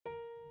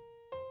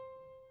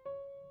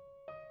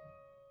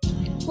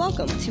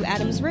Welcome to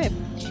Adam's Rib.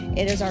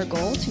 It is our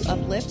goal to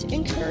uplift,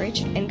 encourage,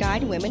 and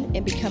guide women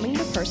in becoming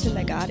the person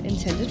that God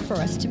intended for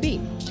us to be.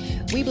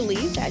 We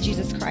believe that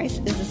Jesus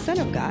Christ is the Son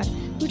of God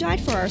who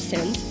died for our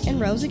sins and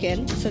rose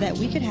again so that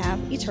we could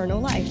have eternal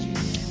life.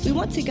 We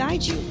want to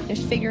guide you in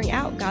figuring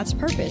out God's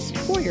purpose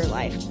for your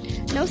life.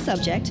 No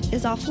subject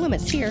is off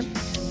limits here.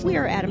 We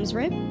are Adam's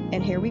Rib,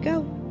 and here we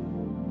go.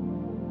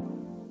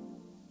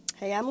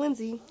 Hey, I'm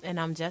Lindsay. And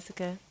I'm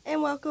Jessica.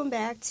 And welcome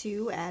back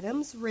to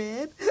Adam's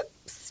Rib.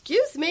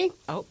 Excuse me.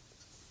 Oh.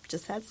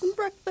 Just had some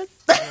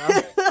breakfast.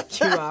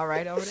 You all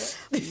right over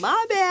there?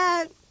 My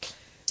bad.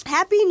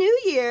 Happy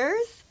New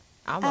Year's,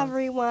 Almost.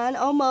 everyone.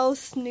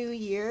 Almost New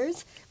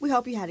Year's. We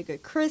hope you had a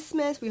good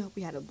Christmas. We hope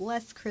you had a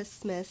blessed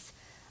Christmas.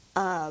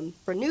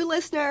 For new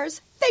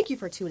listeners, thank you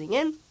for tuning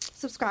in.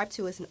 Subscribe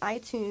to us on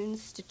iTunes,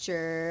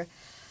 Stitcher,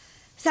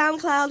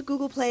 SoundCloud,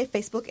 Google Play,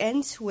 Facebook,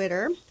 and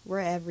Twitter. We're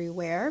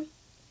everywhere.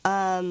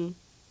 Have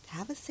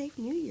a safe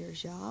New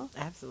Year's, y'all.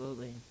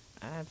 Absolutely.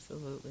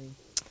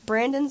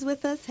 Brandon's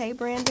with us. Hey,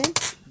 Brandon.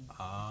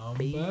 I'm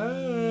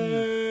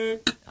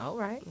back. All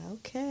right.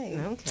 Okay.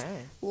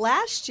 Okay.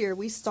 Last year,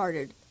 we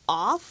started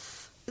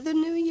off the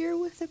new year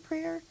with a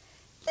prayer.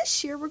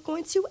 This year, we're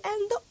going to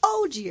end the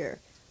old year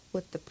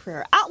with the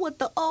prayer. Out with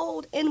the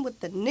old, in with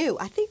the new.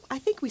 I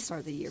think we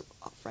started the year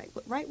off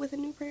right with a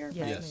new prayer?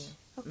 Yes.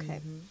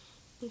 Okay.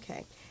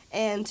 Okay.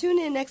 And tune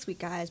in next week,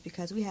 guys,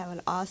 because we have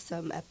an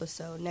awesome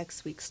episode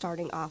next week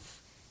starting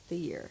off the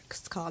year.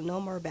 It's called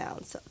No More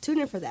Bounds. So tune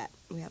in for that.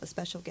 We have a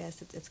special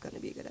guest. It's going to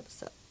be a good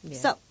episode. Yeah.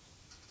 So,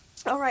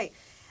 all right.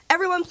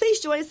 Everyone, please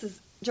join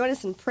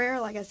us in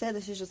prayer. Like I said,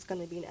 this is just going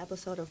to be an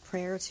episode of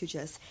prayer to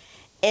just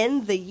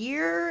end the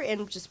year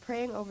and just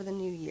praying over the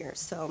new year.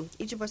 So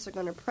each of us are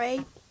going to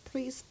pray.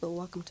 Please feel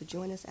welcome to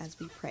join us as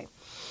we pray.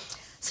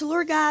 So,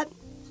 Lord God,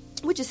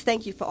 we just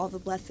thank you for all the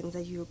blessings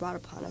that you have brought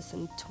upon us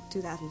in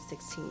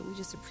 2016. We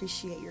just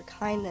appreciate your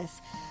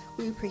kindness.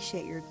 We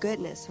appreciate your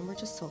goodness. And we're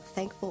just so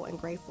thankful and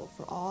grateful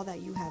for all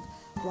that you have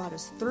brought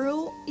us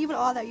through, even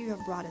all that you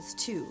have brought us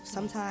to.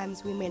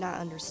 Sometimes we may not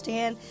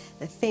understand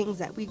the things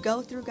that we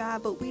go through,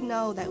 God, but we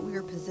know that we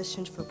are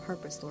positioned for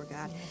purpose, Lord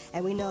God.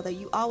 And we know that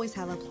you always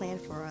have a plan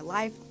for our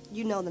life.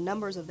 You know the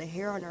numbers of the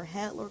hair on our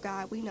head, Lord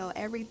God. We know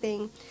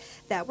everything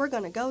that we're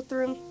going to go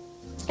through.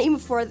 Even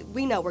before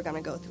we know we're going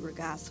to go through it,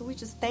 God. So we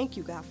just thank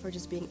you, God, for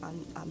just being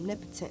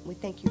omnipotent. We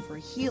thank you for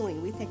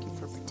healing. We thank you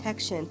for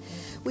protection.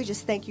 We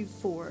just thank you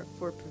for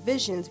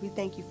provisions. We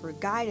thank you for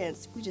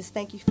guidance. We just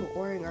thank you for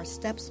ordering our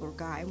steps, Lord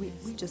God. We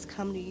just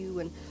come to you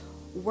and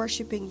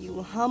worshiping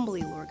you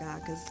humbly, Lord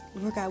God, because,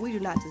 Lord God, we do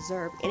not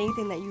deserve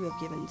anything that you have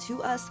given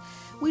to us.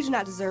 We do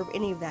not deserve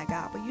any of that,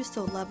 God, but you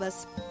still love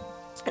us.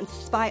 In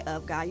spite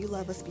of, God, you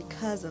love us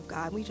because of,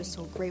 God. We're just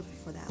so grateful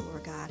for that,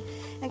 Lord God.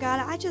 And God,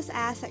 I just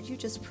ask that you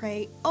just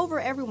pray over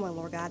everyone,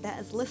 Lord God, that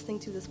is listening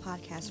to this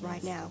podcast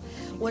right now.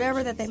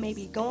 Whatever that they may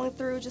be going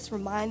through, just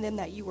remind them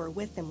that you are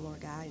with them,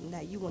 Lord God, and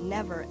that you will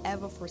never,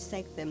 ever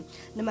forsake them.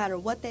 No matter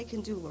what they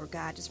can do, Lord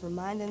God, just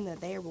remind them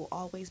that they will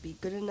always be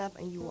good enough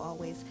and you will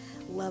always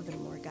love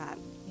them, Lord God.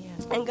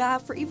 Yeah. And God,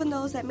 for even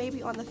those that may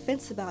be on the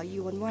fence about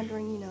you and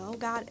wondering, oh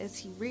God, is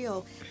he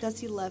real? Does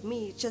he love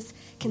me? Just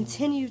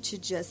continue to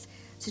just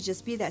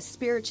be that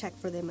spirit check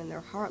for them in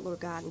their heart,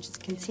 Lord God, and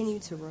just continue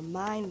to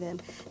remind them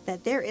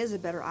that there is a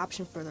better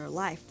option for their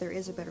life. There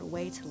is a better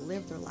way to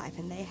live their life,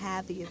 and they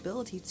have the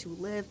ability to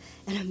live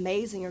an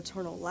amazing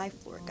eternal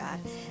life, Lord God.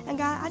 And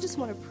God, I just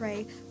want to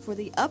pray for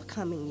the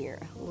upcoming year,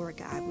 Lord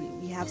God.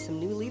 We have some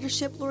new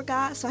leadership, Lord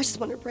God, so I just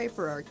want to pray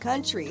for our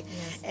country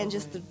and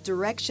just the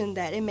direction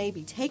that it may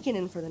be taken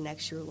in for the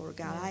next year, Lord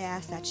God. I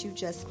ask that you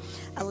just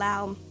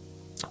allow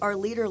our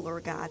leader,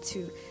 Lord God,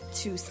 to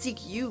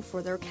seek you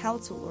for their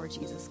counsel, Lord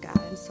Jesus, God.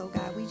 And so,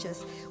 God,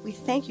 we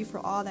thank you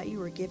for all that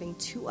you are giving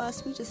to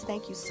us. We just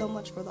thank you so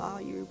much for all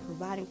you're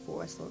providing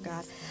for us, Lord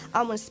God.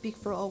 I want to speak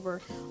for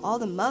over all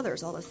the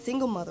mothers, all the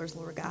single mothers,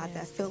 Lord God,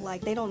 that feel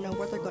like they don't know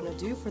what they're going to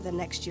do for the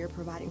next year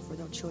providing for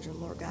their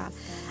children, Lord God.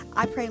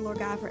 I pray, Lord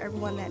God, for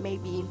everyone that may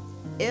be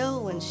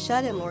ill and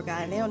shut in, Lord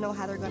God, and they don't know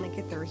how they're going to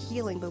get their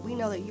healing, but we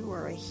know that you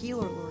are a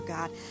healer, Lord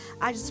God.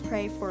 I just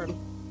pray for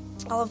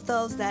all of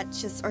those that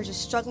are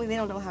just struggling. They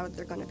don't know how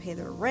they're going to pay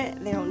their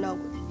rent. They don't know,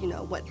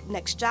 what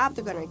next job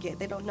they're going to get.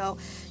 They don't know,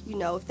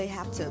 if they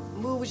have to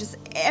move. Just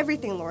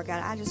everything, Lord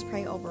God. I just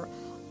pray over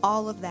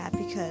all of that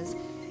because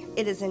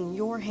it is in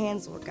your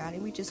hands, Lord God,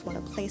 and we just want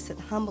to place it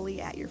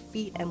humbly at your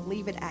feet and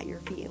leave it at your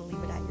feet and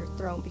leave it at your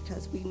throne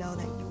because we know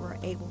that you are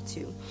able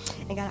to.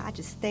 And God, I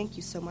just thank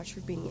you so much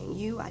for being in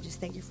you. I just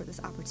thank you for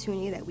this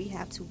opportunity that we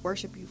have to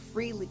worship you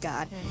freely,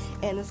 God,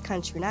 in this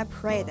country. And I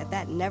pray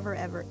that never,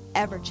 ever,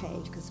 ever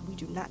change because we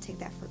do not take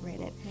that for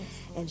granted.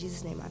 In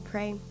Jesus' name I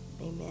pray.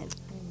 Amen.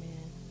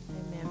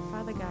 Amen.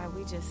 Father God,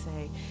 we just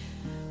say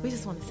We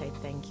just want to say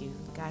thank you.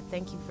 God,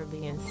 thank you for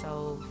being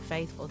so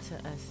faithful to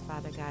us,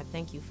 Father God.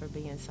 Thank you for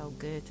being so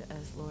good to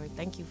us, Lord.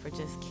 Thank you for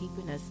just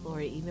keeping us,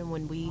 Lord, even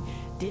when we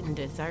didn't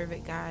deserve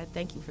it, God.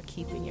 Thank you for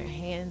keeping your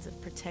hands of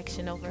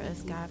protection over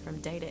us, God, from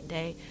day to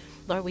day.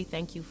 Lord, we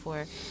thank you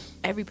for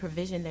every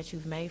provision that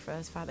you've made for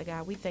us, Father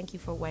God. We thank you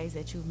for ways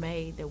that you've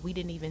made that we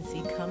didn't even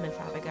see coming,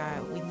 Father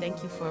God. We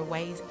thank you for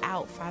ways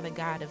out, Father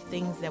God, of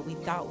things that we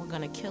thought were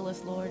going to kill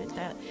us, Lord,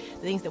 the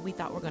things that we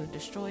thought were going to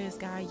destroy us,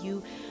 God.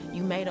 You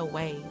made a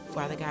way,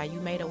 Father God.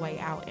 You made a way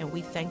out, and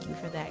we thank you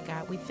for that,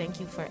 God. We thank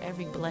you for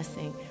every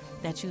blessing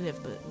that you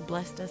have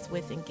blessed us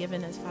with and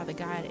given us, Father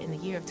God, in the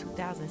year of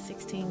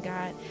 2016,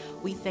 God.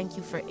 We thank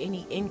you for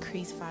any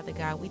increase, Father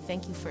God. We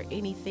thank you for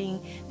anything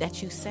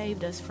that you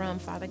saved us from,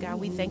 Father God.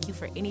 We thank you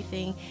for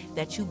anything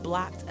that you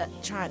blocked,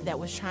 that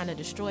was trying to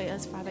destroy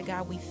us, Father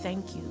God. We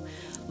thank you,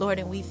 Lord,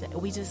 and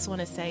we just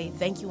want to say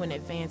thank you in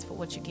advance for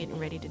what you're getting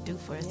ready to do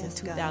for us in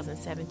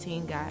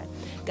 2017, God.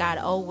 God,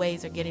 old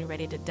ways are getting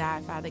ready to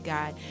die, Father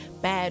God.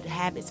 Bad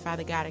habits,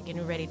 Father God, are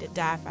getting ready to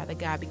die, Father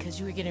God, because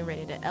you are getting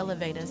ready to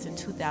elevate us in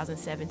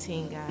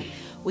 2017, God.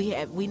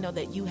 We know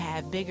that you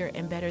have bigger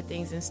and better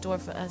things in store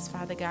for us,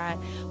 Father God.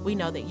 We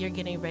know that you're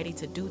getting ready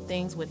to do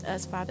things with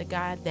us, Father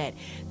God,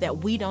 that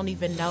we don't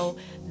even know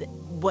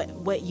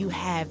what you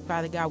have,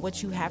 Father God,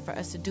 what you have for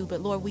us to do.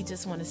 But Lord, we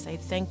just want to say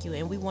thank you,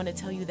 and we want to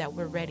tell you that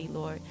we're ready,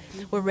 Lord.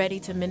 We're ready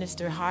to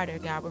minister harder,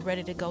 God. We're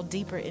ready to go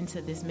deeper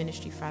into this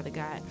ministry, Father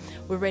God.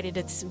 We're ready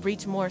to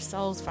reach more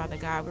souls, Father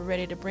God. We're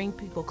ready to bring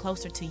people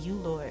closer to you,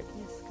 Lord.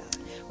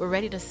 We're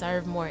ready to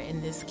serve more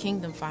in this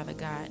kingdom, Father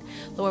God.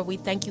 Lord, we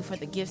thank you for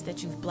the gifts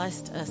that you've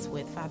blessed us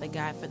with, Father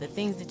God, for the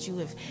things that you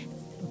have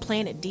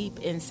planted deep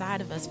inside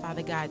of us,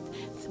 Father God.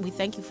 We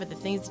thank you for the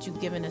things that you've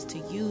given us to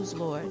use,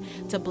 Lord,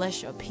 to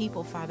bless your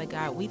people, Father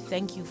God. We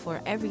thank you for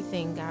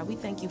everything, God.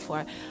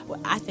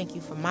 I thank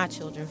you for my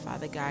children,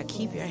 Father God.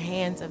 Keep your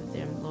hands of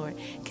them, Lord.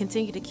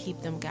 Continue to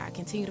keep them, God.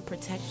 Continue to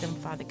protect them,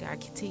 Father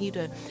God. Continue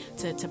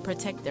to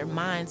protect their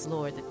minds,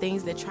 Lord. The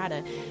things that try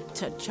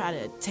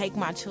to take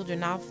my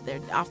children off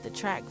the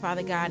track,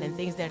 Father God, and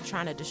things that are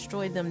trying to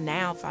destroy them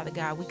now, Father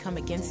God. We come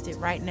against it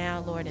right now,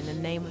 Lord, in the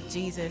name of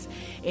Jesus.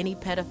 Any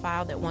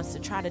pedophile that wants to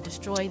try to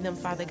destroy them,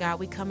 Father God,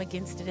 we come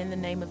against it in the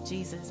name of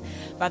Jesus.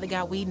 Father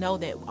God, we know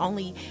that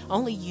only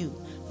you,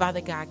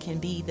 Father God, can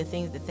be the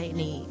things that they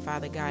need,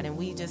 Father God, and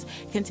we just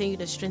continue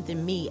to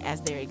strengthen me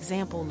as their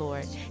example,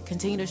 Lord.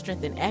 Continue to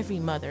strengthen every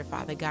mother,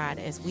 Father God,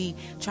 as we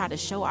try to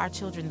show our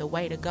children the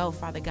way to go,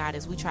 Father God,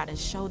 as we try to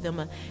show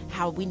them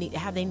how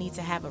they need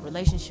to have a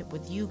relationship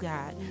with you,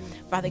 God.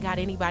 Father God,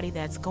 anybody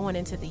that's going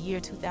into the year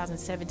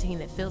 2017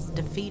 that feels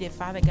defeated,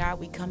 Father God,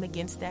 we come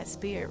against that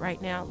spirit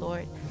right now,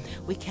 Lord.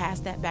 We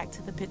cast that back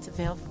to the pits of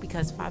hell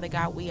because, Father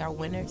God, we are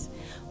winners.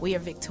 We are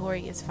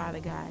victorious, Father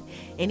God.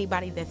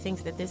 Anybody that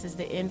thinks that this is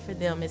the end for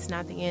them, it's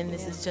not the end.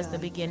 This is just the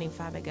beginning,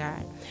 Father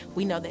God.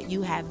 We know that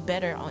you have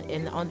better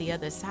on the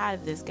other side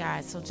of this,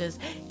 God. So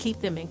just keep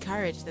them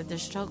encouraged that the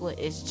struggle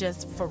is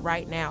just for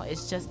right now.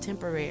 It's just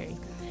temporary.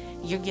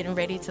 You're getting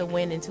ready to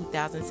win in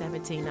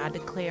 2017. I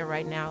declare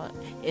right now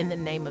in the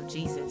name of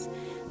Jesus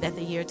that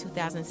the year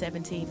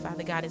 2017,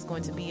 Father God, is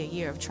going to be a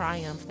year of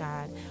triumph,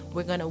 God.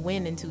 We're going to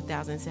win in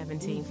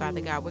 2017,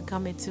 Father God. We're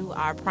coming to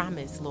our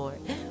promise, Lord.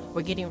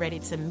 We're getting ready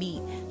to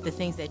meet the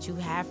things that you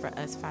have for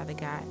us, Father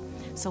God.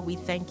 So we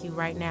thank you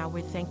right now.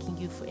 We're thanking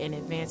you in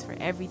advance for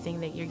everything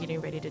that you're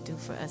getting ready to do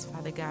for us,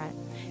 Father God.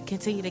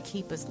 Continue to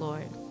keep us,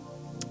 Lord.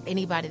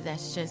 Anybody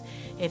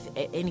if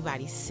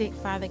anybody's sick,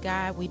 Father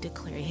God, we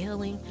declare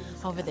healing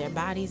over their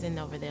bodies and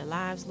over their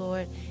lives,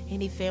 Lord.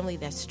 Any family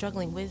that's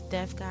struggling with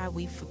death, God,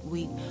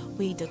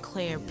 we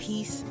declare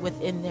peace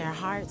within their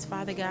hearts,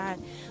 Father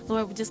God.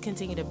 Lord, we just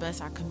continue to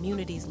bless our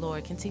communities,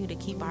 Lord. Continue to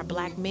keep our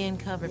black men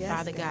covered,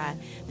 Father God.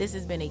 This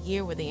has been a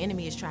year where the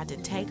enemy has tried to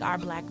take our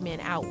black men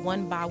out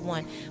one by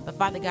one. But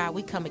Father God,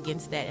 we come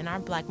against that, and our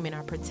black men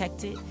are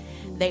protected.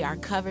 They are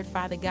covered,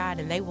 Father God,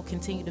 and they will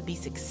continue to be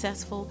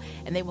successful,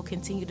 and they will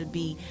continue to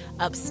be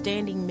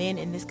upstanding men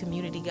in this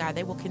community, God.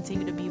 They will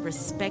continue to be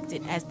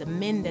respected as the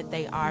men that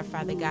they are,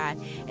 Father God,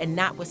 and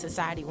not what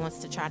society wants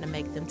to try to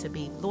make them to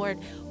be. Lord,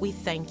 we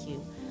thank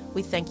you.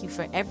 We thank you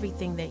for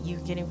everything that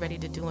you're getting ready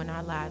to do in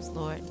our lives,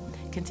 Lord.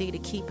 Continue to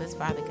keep us,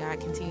 Father God.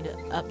 Continue to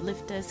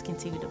uplift us.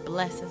 Continue to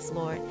bless us,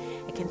 Lord,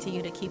 and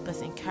continue to keep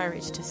us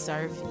encouraged to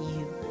serve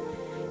you.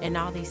 And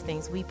all these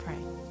things we pray.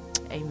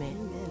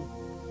 Amen.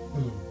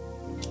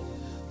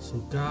 So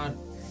God,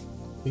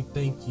 we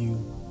thank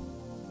you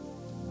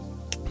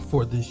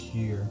for this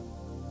year,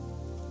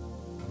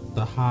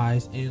 the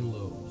highs and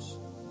lows.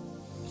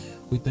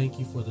 We thank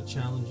you for the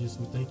challenges.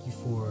 We thank you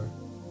for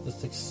the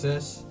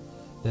success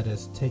that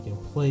has taken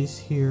place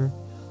here.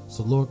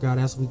 So Lord God,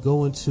 as we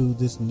go into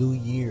this new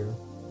year,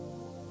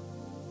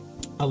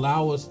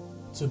 allow us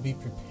to be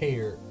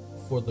prepared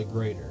for the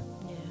greater.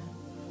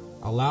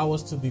 Allow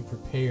us to be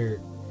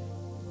prepared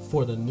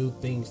for the new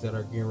things that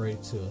are getting ready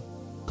to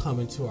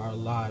come into our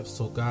lives.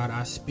 So God,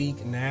 I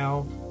speak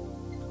now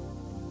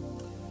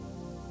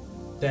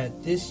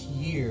that this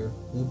year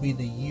will be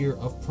the year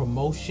of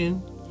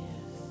promotion.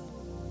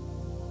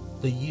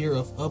 the year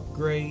of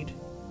upgrade,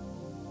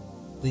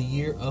 the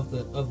year of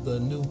the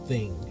new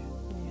thing.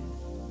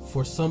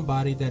 For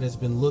somebody that has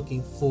been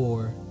looking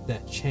for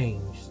that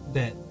change,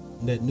 that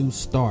new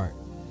start,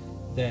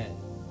 that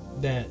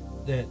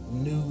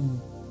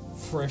new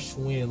fresh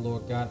wind,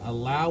 Lord God,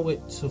 allow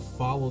it to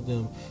follow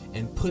them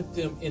and put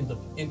them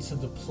into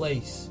the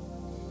place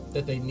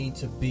that they need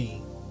to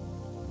be.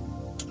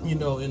 You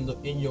know,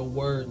 in your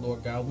word,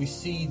 Lord God, we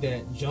see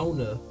that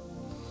Jonah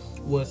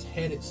was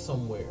headed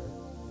somewhere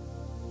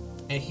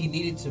and he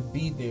needed to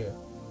be there,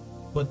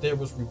 but there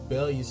was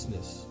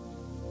rebelliousness.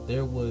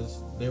 There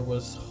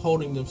was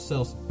holding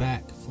themselves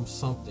back from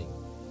something,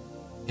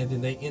 and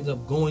then they end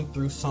up going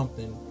through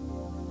something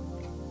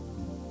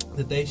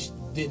that they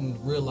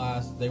didn't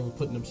realize they were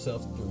putting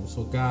themselves through.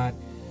 So God,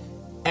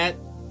 at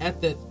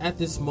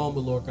this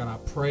moment, Lord God, I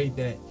pray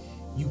that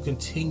you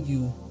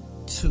continue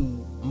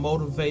to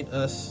motivate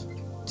us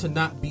to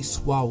not be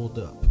swallowed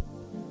up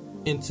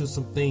into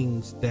some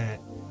things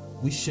that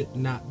we should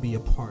not be a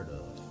part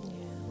of.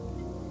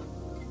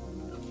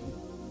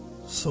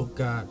 So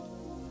God,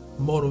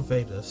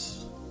 motivate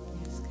us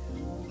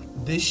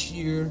this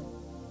year.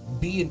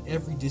 Be in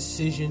every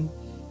decision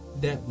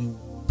that we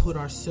put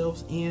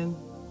ourselves in,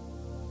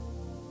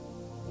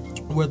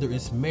 whether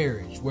it's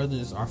marriage, whether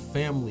it's our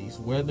families,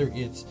 whether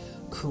it's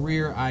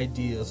career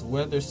ideas,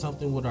 whether it's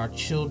something with our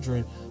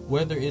children,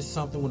 whether it's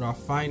something with our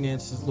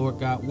finances, Lord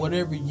God.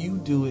 Whatever you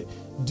do it,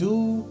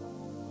 do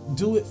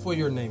it for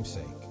your name's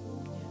sake.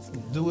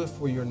 Do it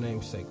for your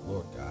name's sake,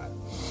 Lord God.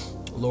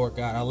 Lord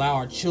God, allow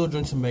our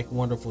children to make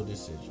wonderful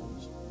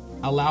decisions.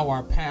 Allow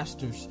our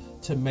pastors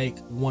to make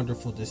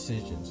wonderful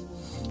decisions.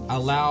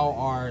 Allow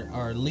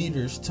our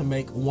leaders to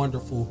make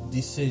wonderful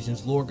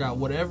decisions. Lord God,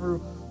 whatever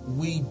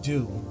we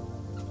do,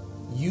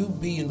 you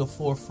be in the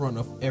forefront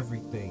of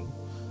everything.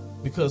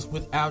 Because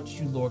without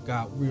you, Lord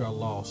God, we are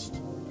lost.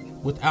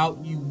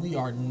 Without you, we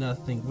are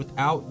nothing.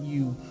 Without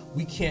you,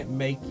 we can't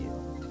make it.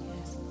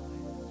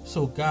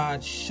 So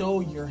God,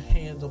 show your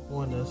hand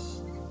upon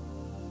us.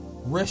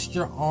 Rest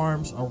your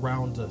arms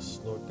around us,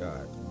 Lord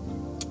God.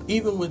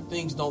 Even when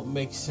things don't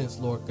make sense,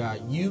 Lord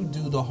God, you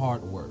do the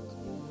hard work.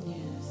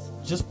 Yes.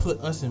 Just put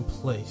us in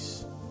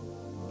place.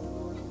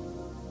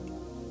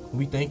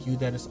 We thank you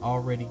that it's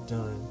already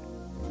done.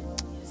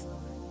 Yes,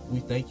 Lord. We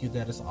thank you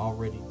that it's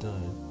already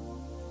done.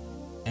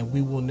 And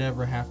we will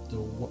never have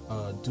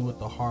to do it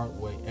the hard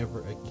way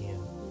ever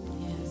again.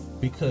 Yes.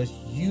 Because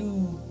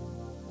you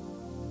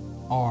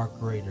are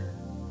greater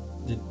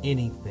than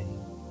anything.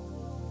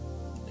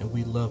 And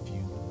we love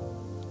you.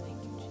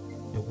 Thank you,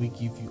 Jesus. And we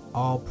give you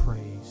all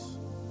praise,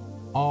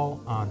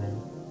 all honor,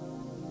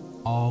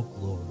 all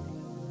glory.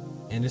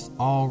 And it's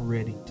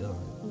already done.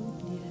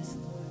 Yes,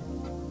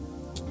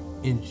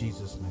 Lord. In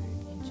Jesus'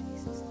 name. In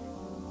Jesus'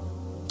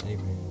 name.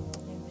 Amen.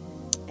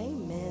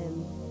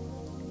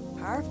 Amen.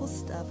 Powerful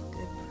stuff.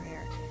 Good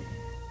prayer.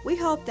 We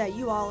hope that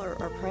you all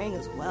are praying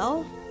as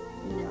well.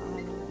 You know,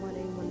 I don't want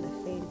anyone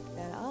to think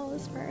that, oh,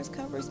 this prayer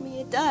covers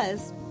me. It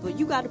does. But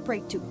you got to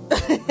pray too.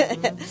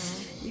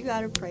 You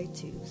got to pray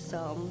too.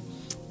 So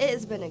it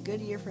has been a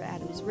good year for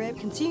Adam's Rib.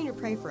 Continue to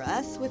pray for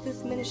us with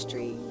this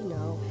ministry. You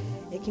know,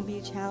 it can be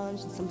a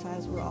challenge, and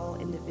sometimes we're all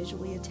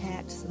individually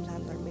attacked.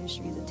 Sometimes our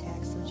ministry is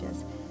attacked. So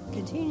just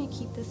continue to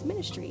keep this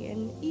ministry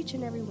and each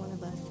and every one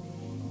of us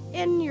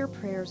in your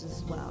prayers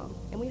as well.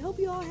 And we hope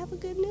you all have a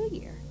good New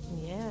Year.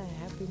 Yeah,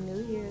 Happy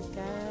New Year's,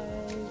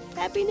 guys.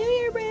 Happy New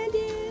Year,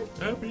 Brandon.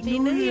 Happy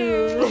New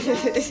Year.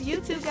 You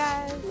too,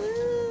 guys.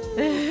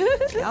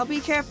 Y'all be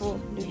careful.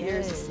 New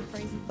Year's is some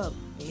crazy folk.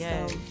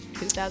 Yeah, so,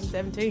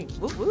 2017.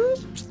 Whoop, whoop.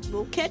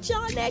 We'll catch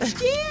y'all next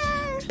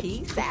year.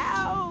 Peace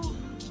out.